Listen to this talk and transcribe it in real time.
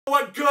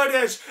what good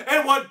is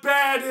and what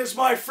bad is,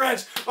 my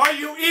friends. Are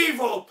you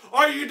evil?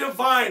 Are you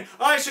divine?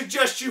 I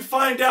suggest you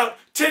find out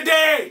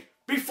today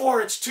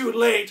before it's too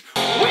late.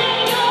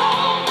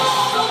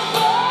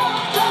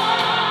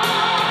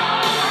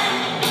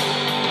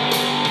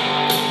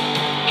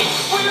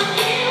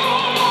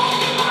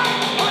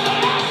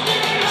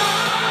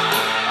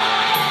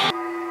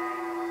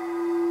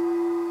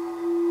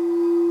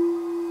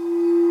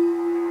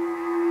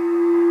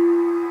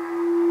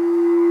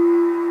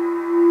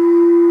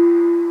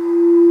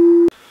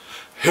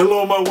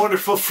 Hello my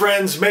wonderful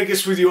friends,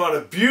 Megas with you on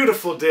a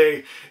beautiful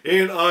day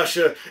in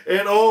Asha,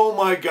 and oh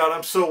my god,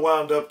 I'm so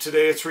wound up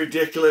today, it's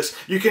ridiculous.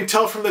 You can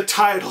tell from the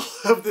title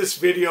of this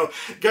video,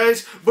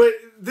 guys, but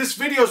this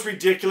video is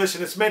ridiculous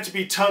and it's meant to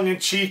be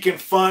tongue-in-cheek and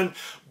fun,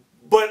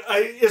 but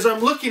as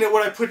I'm looking at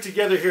what I put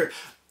together here,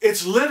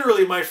 it's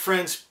literally, my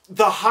friends,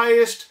 the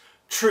highest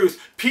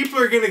truth. People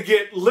are going to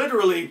get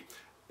literally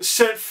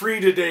set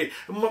free today.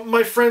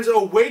 My friends,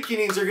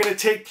 awakenings are going to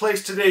take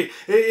place today.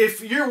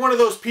 If you're one of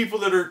those people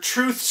that are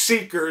truth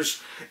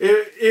seekers,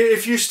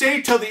 if you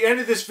stay till the end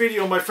of this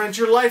video, my friends,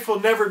 your life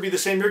will never be the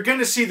same. You're going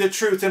to see the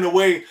truth in a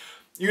way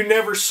you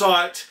never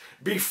saw it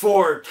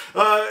before.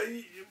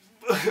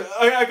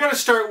 I got to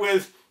start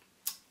with,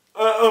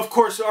 of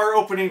course, our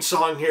opening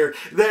song here.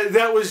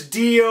 That was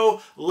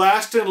Dio,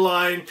 Last in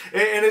Line,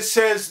 and it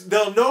says,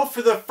 they'll know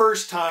for the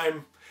first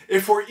time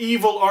if we're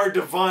evil or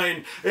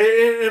divine.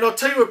 And I'll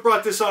tell you what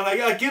brought this on.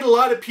 I get a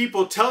lot of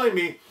people telling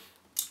me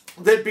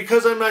that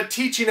because I'm not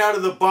teaching out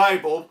of the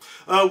Bible,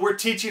 we're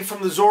teaching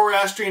from the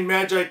Zoroastrian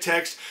Magi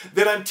text,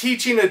 that I'm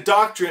teaching a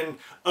doctrine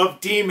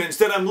of demons,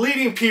 that I'm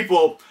leading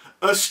people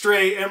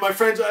astray. And my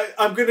friends,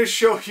 I'm going to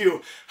show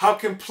you how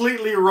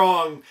completely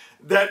wrong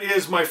that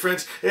is, my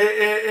friends.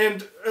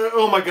 And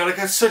oh my god, I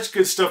got such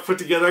good stuff put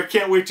together. I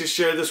can't wait to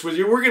share this with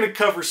you. We're going to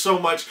cover so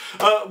much.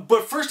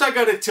 But first I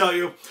got to tell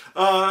you,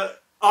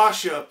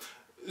 Asha,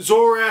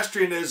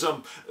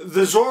 Zoroastrianism,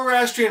 the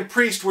Zoroastrian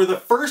priests were the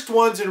first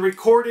ones in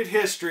recorded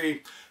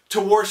history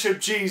to worship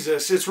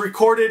Jesus. It's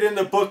recorded in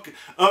the book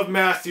of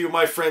Matthew,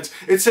 my friends.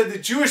 It said the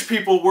Jewish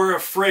people were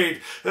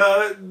afraid.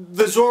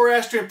 The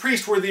Zoroastrian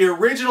priests were the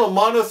original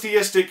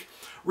monotheistic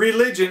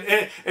religion,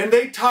 and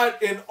they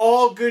taught an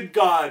all-good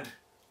God,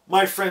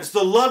 my friends.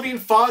 The loving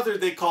Father,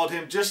 they called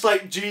him, just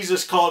like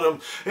Jesus called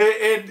him.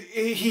 And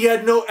he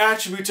had no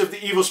attributes of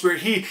the evil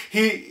spirit. He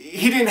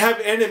didn't have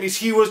enemies.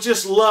 He was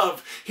just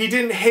love. He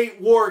didn't hate,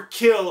 war,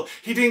 kill.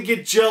 He didn't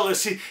get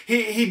jealous.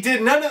 He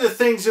did none of the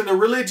things in the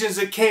religions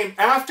that came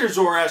after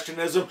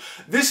Zoroastrianism.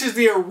 This is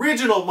the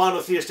original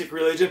monotheistic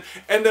religion,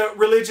 and the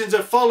religions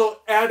that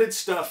follow added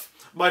stuff,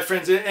 my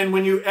friends. And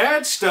when you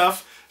add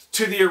stuff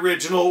to the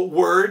original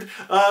word,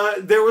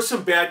 there was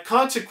some bad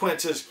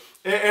consequences.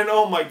 And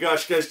oh my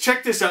gosh, guys,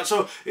 check this out.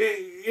 So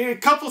a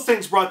couple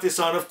things brought this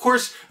on. Of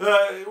course,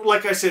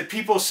 like I said,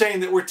 people saying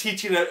that we're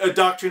teaching a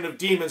doctrine of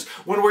demons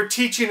when we're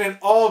teaching an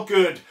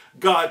all-good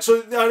God.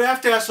 So I'd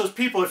have to ask those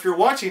people, if you're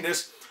watching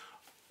this,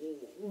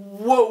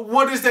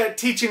 what is that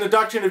teaching a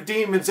doctrine of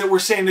demons that we're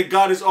saying that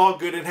God is all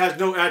good and has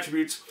no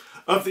attributes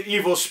of the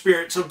evil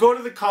spirit? So go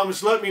to the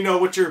comments, let me know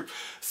what you're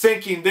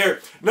thinking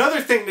there.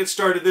 Another thing that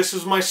started this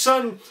was my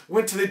son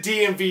went to the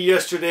DMV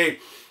yesterday,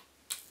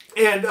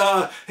 and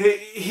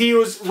he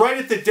was right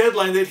at the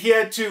deadline that he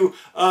had to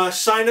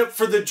sign up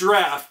for the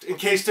draft in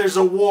case there's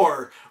a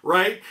war,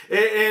 right?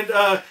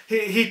 And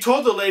he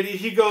told the lady,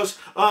 he goes,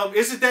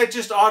 isn't that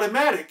just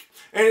automatic?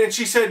 And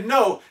she said,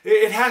 no,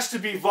 it has to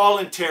be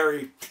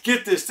voluntary.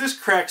 Get this, this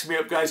cracks me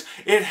up, guys.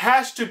 It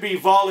has to be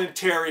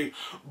voluntary,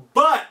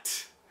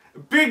 but,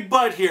 big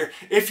but here,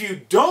 if you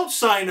don't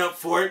sign up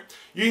for it,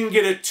 you can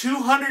get a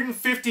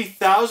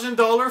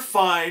 $250,000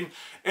 fine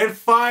and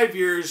 5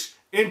 years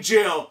in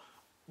jail.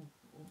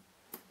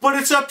 But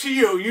it's up to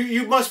you.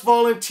 You must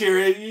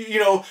volunteer. You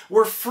know,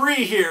 we're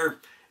free here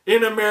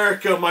in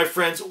America, my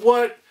friends.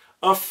 What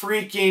a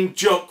freaking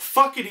joke.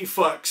 Fuckity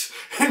fucks.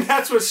 And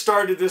that's what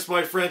started this,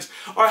 my friends.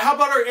 Or how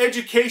about our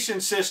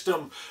education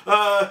system?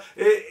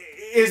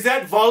 Is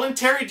that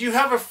voluntary? Do you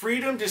have a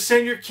freedom to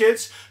send your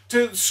kids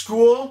to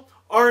school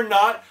or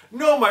not?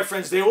 No, my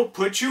friends. They will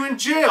put you in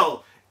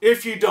jail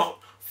if you don't.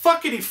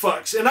 Fuckity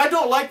fucks. And I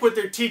don't like what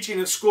they're teaching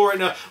in school right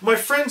now. My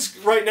friend's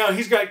right now,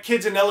 he's got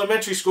kids in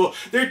elementary school.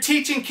 They're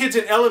teaching kids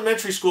in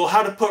elementary school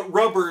how to put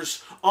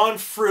rubbers on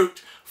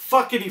fruit.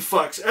 Fuckity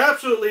fucks.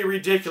 Absolutely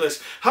ridiculous.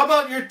 How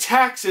about your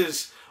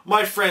taxes,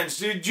 my friends?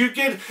 Did you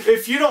get,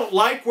 if you don't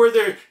like where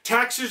their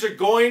taxes are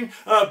going,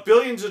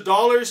 billions of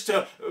dollars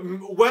to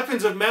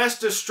weapons of mass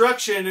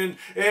destruction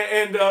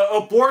and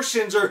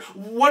abortions, or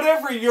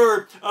whatever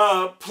your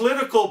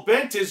political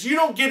bent is, you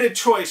don't get a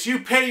choice. You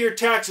pay your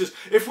taxes.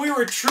 If we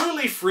were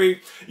truly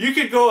free, you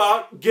could go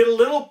out, get a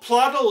little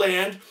plot of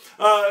land,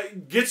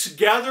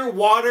 gather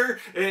water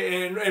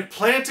and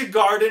plant a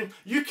garden.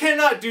 You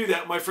cannot do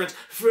that, my friends.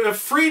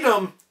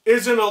 Freedom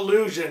is an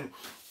illusion.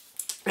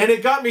 And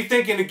it got me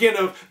thinking again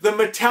of the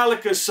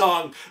Metallica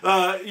song.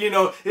 You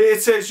know,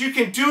 it says, you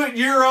can do it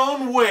your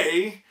own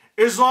way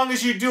as long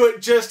as you do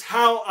it just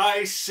how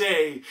I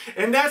say.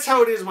 And that's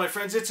how it is, my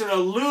friends. It's an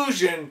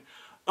illusion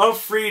of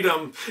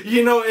freedom.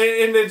 You know,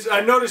 and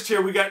I noticed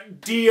here we got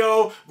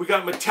Dio, we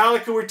got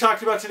Metallica we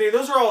talked about today.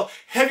 Those are all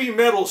heavy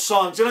metal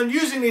songs, and I'm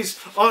using these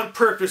on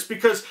purpose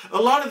because a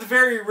lot of the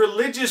very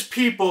religious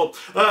people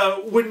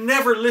would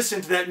never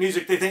listen to that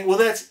music. They think, well,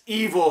 that's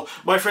evil,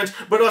 my friends.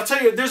 But I'll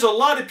tell you, there's a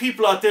lot of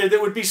people out there that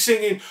would be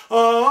singing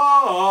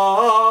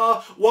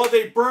while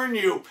they burn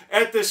you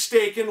at the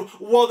stake and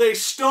while they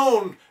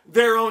stone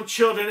their own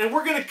children, and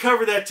we're going to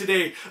cover that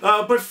today.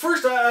 But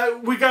first,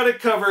 we got to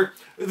cover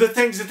the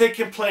things that they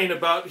complain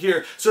about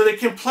here. So they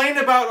complain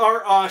about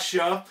our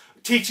Asha,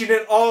 teaching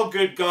it all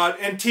good God,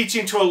 and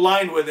teaching to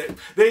align with it.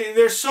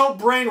 They're so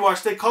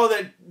brainwashed, they call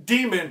that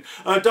demon,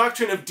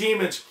 doctrine of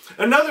demons.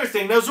 Another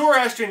thing, now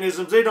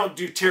Zoroastrianism, they don't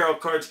do tarot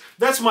cards.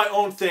 That's my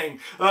own thing.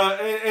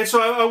 And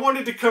so I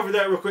wanted to cover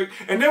that real quick.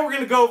 And then we're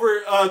going to go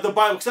over the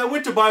Bible, because I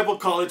went to Bible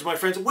college, my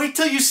friends. Wait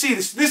till you see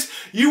this.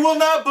 You will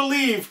not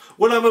believe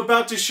what I'm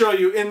about to show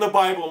you in the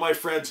Bible, my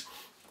friends.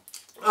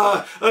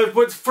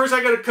 But first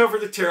I got to cover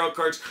the tarot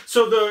cards.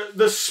 So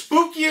the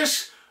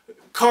spookiest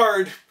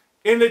card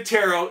in the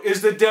tarot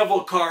is the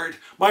devil card,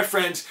 my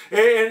friends.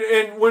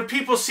 And when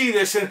people see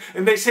this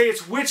and they say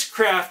it's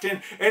witchcraft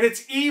and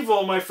it's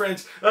evil, my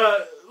friends,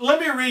 let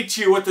me read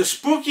to you what the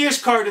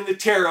spookiest card in the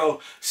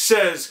tarot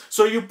says.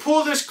 So you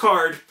pull this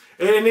card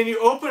and then you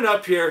open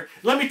up here.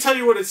 Let me tell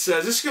you what it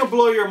says. This is going to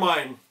blow your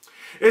mind.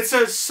 It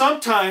says,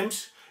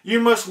 sometimes you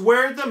must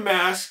wear the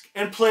mask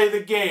and play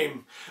the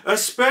game,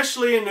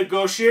 especially in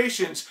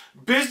negotiations,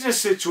 business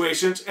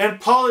situations, and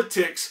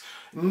politics.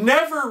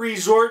 Never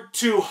resort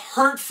to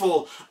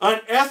hurtful,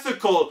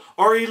 unethical,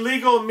 or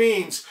illegal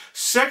means.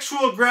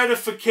 Sexual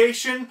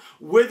gratification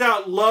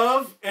without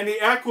love and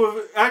the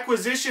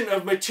acquisition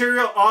of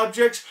material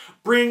objects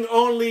bring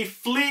only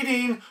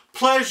fleeting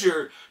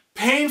pleasure.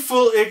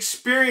 Painful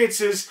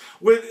experiences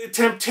with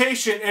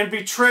temptation and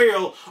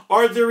betrayal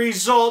are the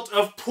result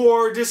of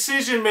poor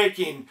decision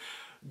making.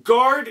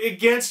 Guard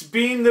against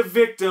being the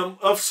victim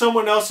of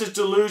someone else's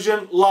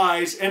delusion,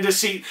 lies, and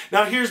deceit.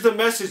 Now here's the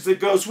message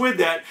that goes with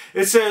that.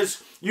 It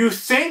says, you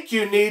think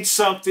you need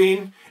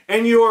something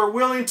and you are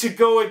willing to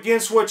go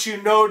against what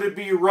you know to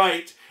be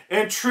right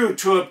and true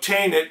to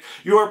obtain it.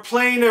 You are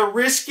playing a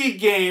risky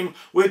game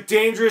with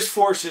dangerous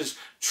forces.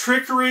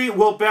 Trickery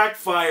will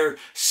backfire.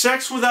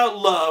 Sex without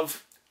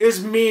love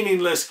is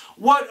meaningless.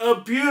 What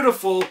a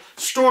beautiful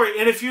story.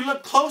 And if you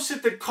look close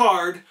at the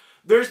card,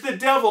 there's the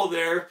devil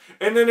there,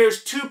 and then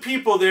there's two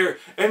people there,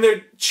 and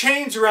their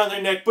chains around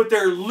their neck, but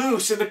they're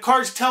loose. And the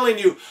card's telling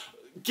you,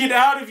 get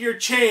out of your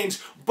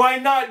chains by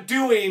not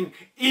doing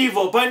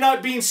evil, by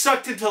not being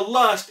sucked into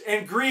lust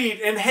and greed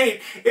and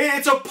hate.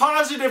 It's a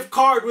positive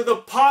card with a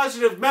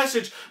positive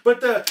message, but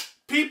the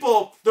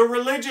people, the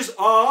religious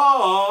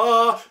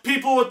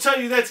people will tell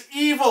you that's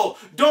evil.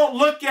 Don't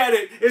look at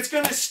it. It's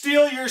going to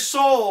steal your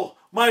soul,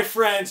 my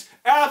friends.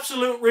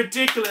 Absolute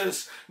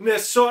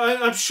ridiculousness. So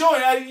I'm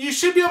showing, you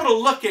should be able to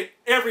look at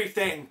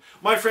everything,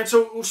 my friends.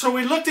 So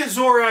we looked at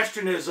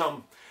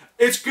Zoroastrianism.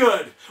 It's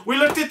good. We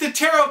looked at the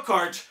tarot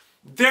cards.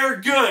 They're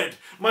good,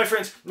 my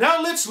friends.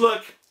 Now let's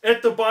look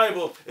at the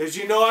Bible. As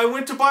you know, I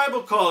went to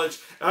Bible college.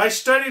 I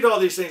studied all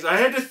these things. I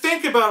had to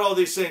think about all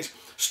these things.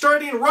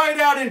 Starting right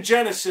out in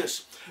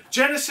Genesis.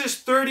 Genesis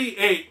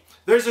 38.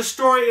 There's a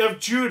story of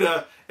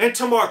Judah and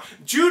Tamar.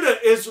 Judah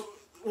is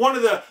one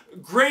of the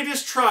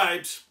greatest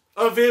tribes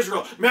of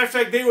Israel. Matter of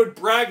fact, they would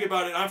brag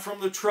about it. I'm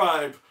from the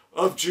tribe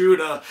of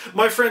Judah.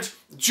 My friends,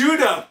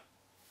 Judah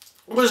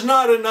was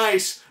not a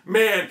nice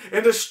man.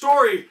 And the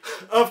story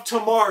of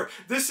Tamar,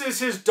 this is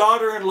his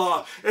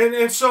daughter-in-law.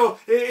 And so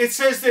it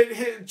says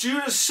that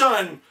Judah's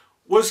son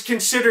was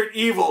considered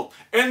evil,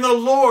 and the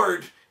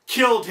Lord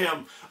killed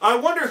him. I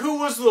wonder who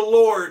was the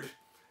Lord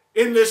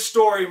in this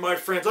story, my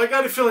friends. I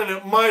got a feeling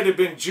it might have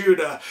been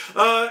Judah.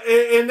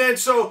 And then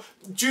so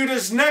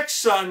Judah's next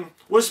son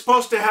was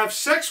supposed to have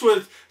sex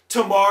with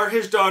Tamar,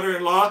 his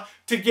daughter-in-law,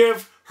 to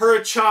give her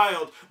a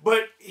child.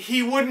 But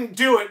he wouldn't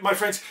do it, my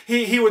friends.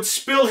 He would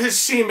spill his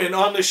semen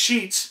on the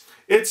sheets,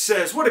 it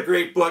says. What a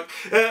great book.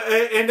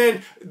 And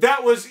then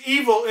that was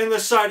evil in the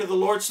sight of the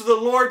Lord. So the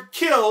Lord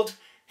killed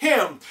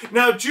him.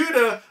 Now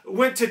Judah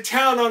went to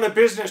town on a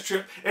business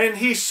trip and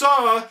he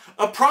saw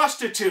a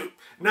prostitute.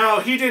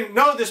 Now he didn't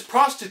know this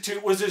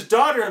prostitute was his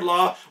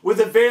daughter-in-law with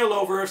a veil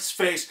over his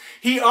face.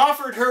 He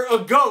offered her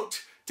a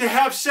goat to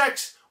have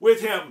sex with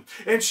him,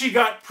 and she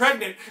got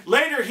pregnant.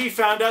 Later he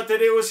found out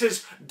that it was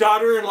his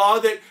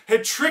daughter-in-law that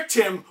had tricked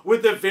him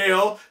with the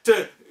veil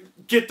to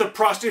get the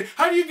prostitute.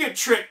 How do you get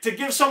tricked to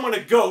give someone a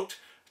goat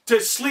to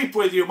sleep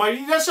with you?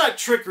 That's not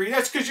trickery.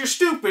 That's because you're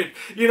stupid,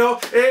 you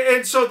know.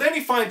 And so then he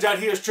finds out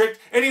he was tricked,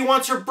 and he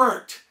wants her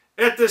burnt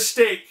at the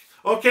stake.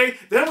 Okay,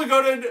 then we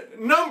go to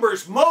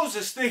Numbers.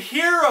 Moses, the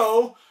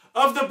hero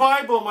of the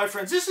Bible, my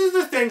friends. This is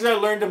the things I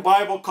learned in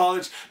Bible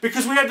college,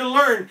 because we had to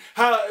learn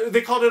how,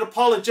 they called it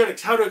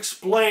apologetics, how to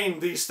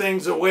explain these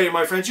things away,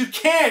 my friends. You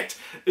can't,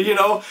 you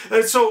know.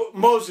 And so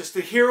Moses,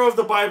 the hero of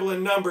the Bible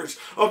in Numbers,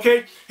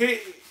 okay,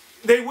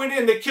 they went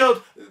in, they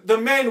killed the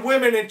men,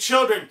 women, and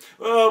children.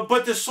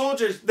 But the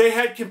soldiers, they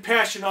had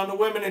compassion on the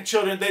women and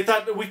children. They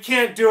thought that we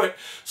can't do it.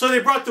 So they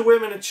brought the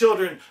women and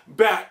children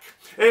back.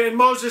 And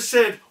Moses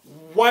said,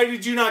 why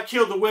did you not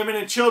kill the women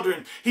and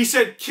children? He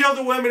said, kill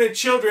the women and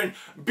children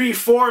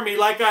before me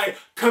like I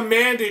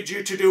commanded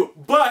you to do.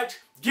 But,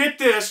 get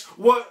this,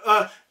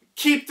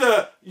 keep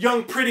the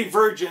young pretty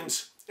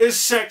virgins as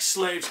sex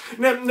slaves.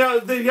 Now,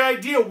 the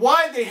idea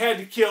why they had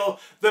to kill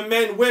the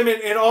men,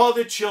 women, and all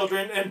the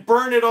children and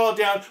burn it all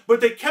down,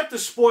 but they kept the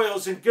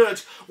spoils and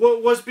goods,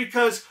 was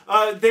because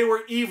they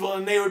were evil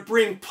and they would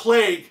bring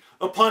plague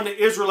upon the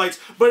Israelites.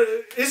 But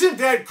isn't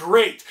that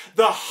great?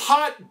 The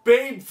hot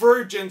babe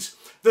virgins,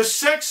 the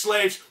sex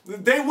slaves,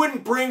 they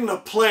wouldn't bring the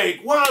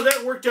plague. Wow,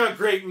 that worked out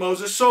great,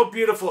 Moses. So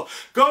beautiful.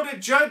 Go to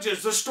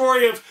Judges, the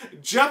story of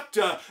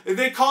Jephthah.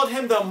 They called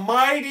him the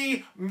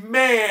mighty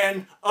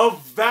man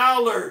of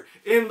valor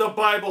in the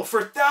Bible.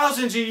 For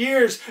thousands of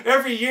years,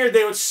 every year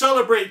they would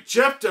celebrate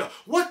Jephthah.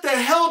 What the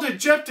hell did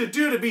Jephthah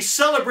do to be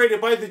celebrated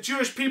by the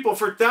Jewish people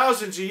for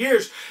thousands of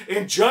years?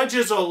 In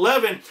Judges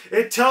 11,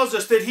 it tells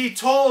us that he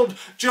told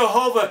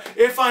Jehovah,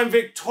 if I'm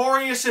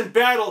victorious in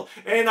battle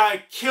and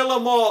I kill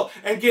them all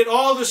and get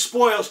all the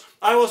spoils,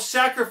 I will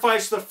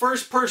sacrifice the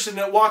first person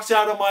that walks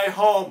out of my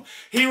home.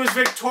 He was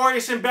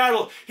victorious in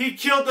battle. He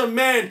killed the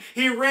men.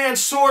 He ran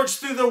swords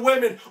through the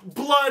women.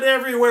 Blood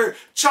everywhere.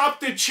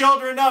 Chopped the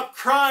children up,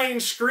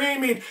 crying,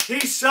 screaming. He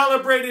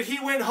celebrated.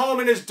 He went home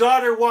and his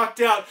daughter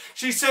walked out.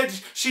 She said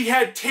she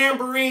had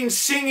tambourines,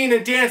 singing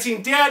and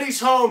dancing.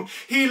 Daddy's home.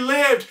 He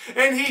lived,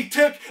 and he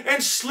took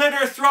and slit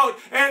her throat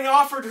and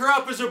offered her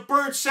up as a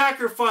burnt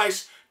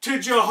sacrifice to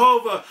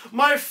Jehovah.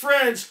 My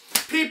friends,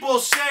 people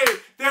say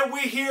that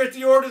we here at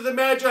the Order of the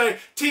Magi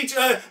teach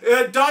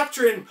a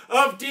doctrine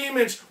of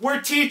demons.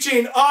 We're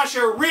teaching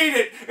Asha. Read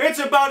it. It's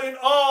about an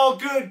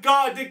all-good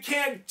God that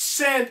can't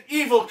send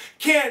evil,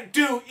 can't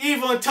do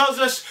evil, and tells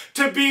us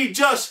to be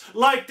just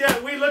like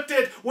that. We looked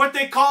at what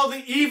they call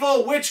the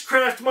evil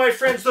witchcraft, my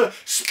friends, the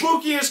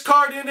spookiest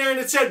card in there, and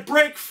it said,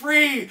 break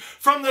free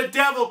from the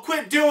devil,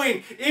 quit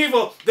doing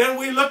evil. Then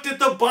we looked at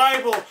the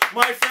Bible,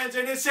 my friends,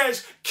 and it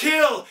says,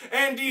 kill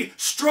and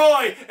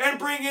destroy and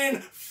bring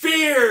in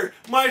fear,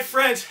 my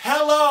friends.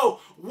 Hello,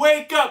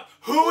 wake up.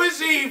 Who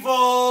is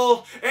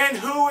evil and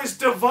who is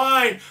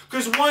divine?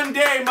 Because one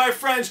day, my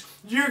friends,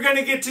 you're going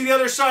to get to the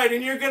other side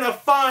and you're going to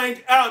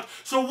find out.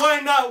 So why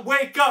not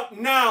wake up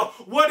now?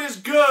 What is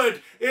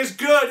good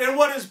and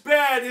what is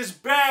bad,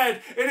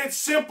 and it's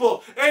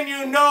simple and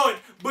you know it,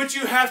 but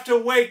you have to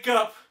wake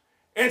up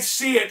and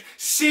see it.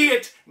 See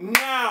it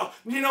now.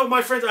 You know,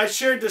 my friends, I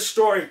shared this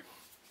story.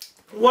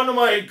 One of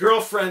my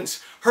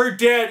girlfriends, her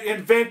dad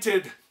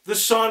invented the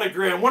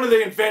sonogram. One of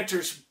the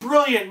inventors,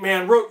 brilliant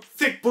man, wrote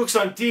thick books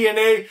on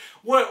DNA.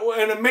 What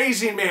an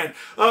amazing man.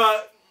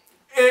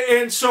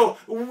 And so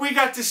we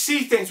got to see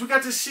things. We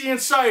got to see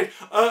inside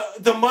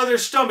the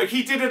mother's stomach.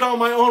 He did it on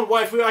my own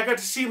wife. I got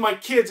to see my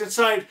kids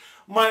inside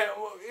my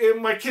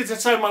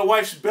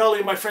wife's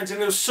belly, my friends,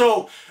 and it was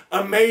so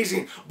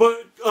amazing.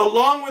 But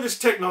along with this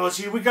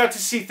technology, we got to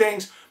see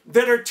things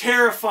that are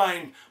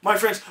terrifying, my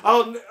friends.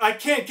 I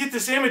can't get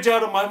this image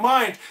out of my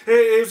mind.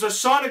 It was a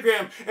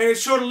sonogram, and it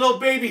showed a little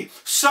baby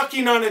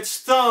sucking on its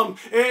thumb,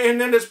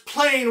 and then it's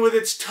playing with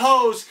its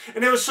toes,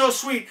 and it was so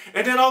sweet.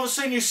 And then all of a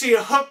sudden you see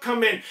a hook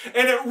come in,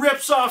 and it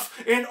rips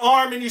off an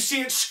arm, and you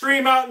see it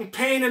scream out in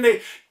pain, and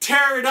they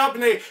tear it up,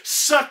 and they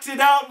sucked it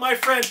out, my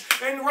friends.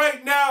 And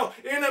right now,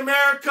 in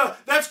America,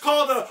 that's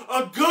called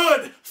a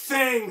good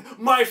thing,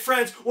 my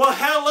friends. Well,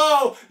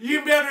 hello,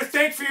 you better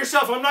think for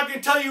yourself. I'm not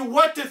going to tell you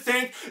what to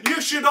think. You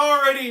should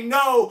already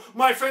know,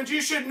 my friends.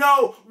 You should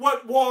know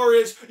what war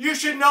is. You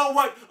should know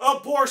what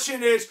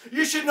abortion is.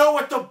 You should know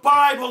what the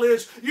Bible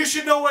is. You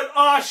should know what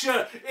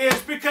Asha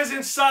is, because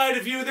inside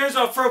of you, there's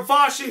a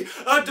Fravashi,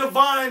 a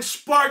divine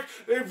spark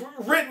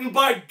written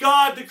by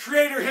God, the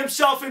Creator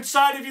himself,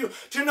 inside of you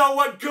to know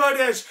what good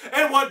is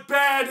and what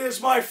bad is,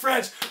 my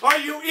friends. Are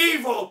you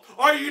evil?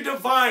 Are you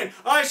divine?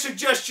 I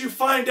suggest you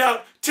find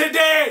out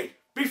today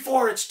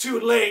before it's too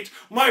late.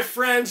 My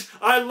friends,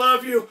 I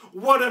love you.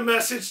 What a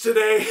message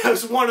today. It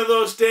was one of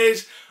those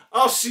days.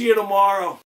 I'll see you tomorrow.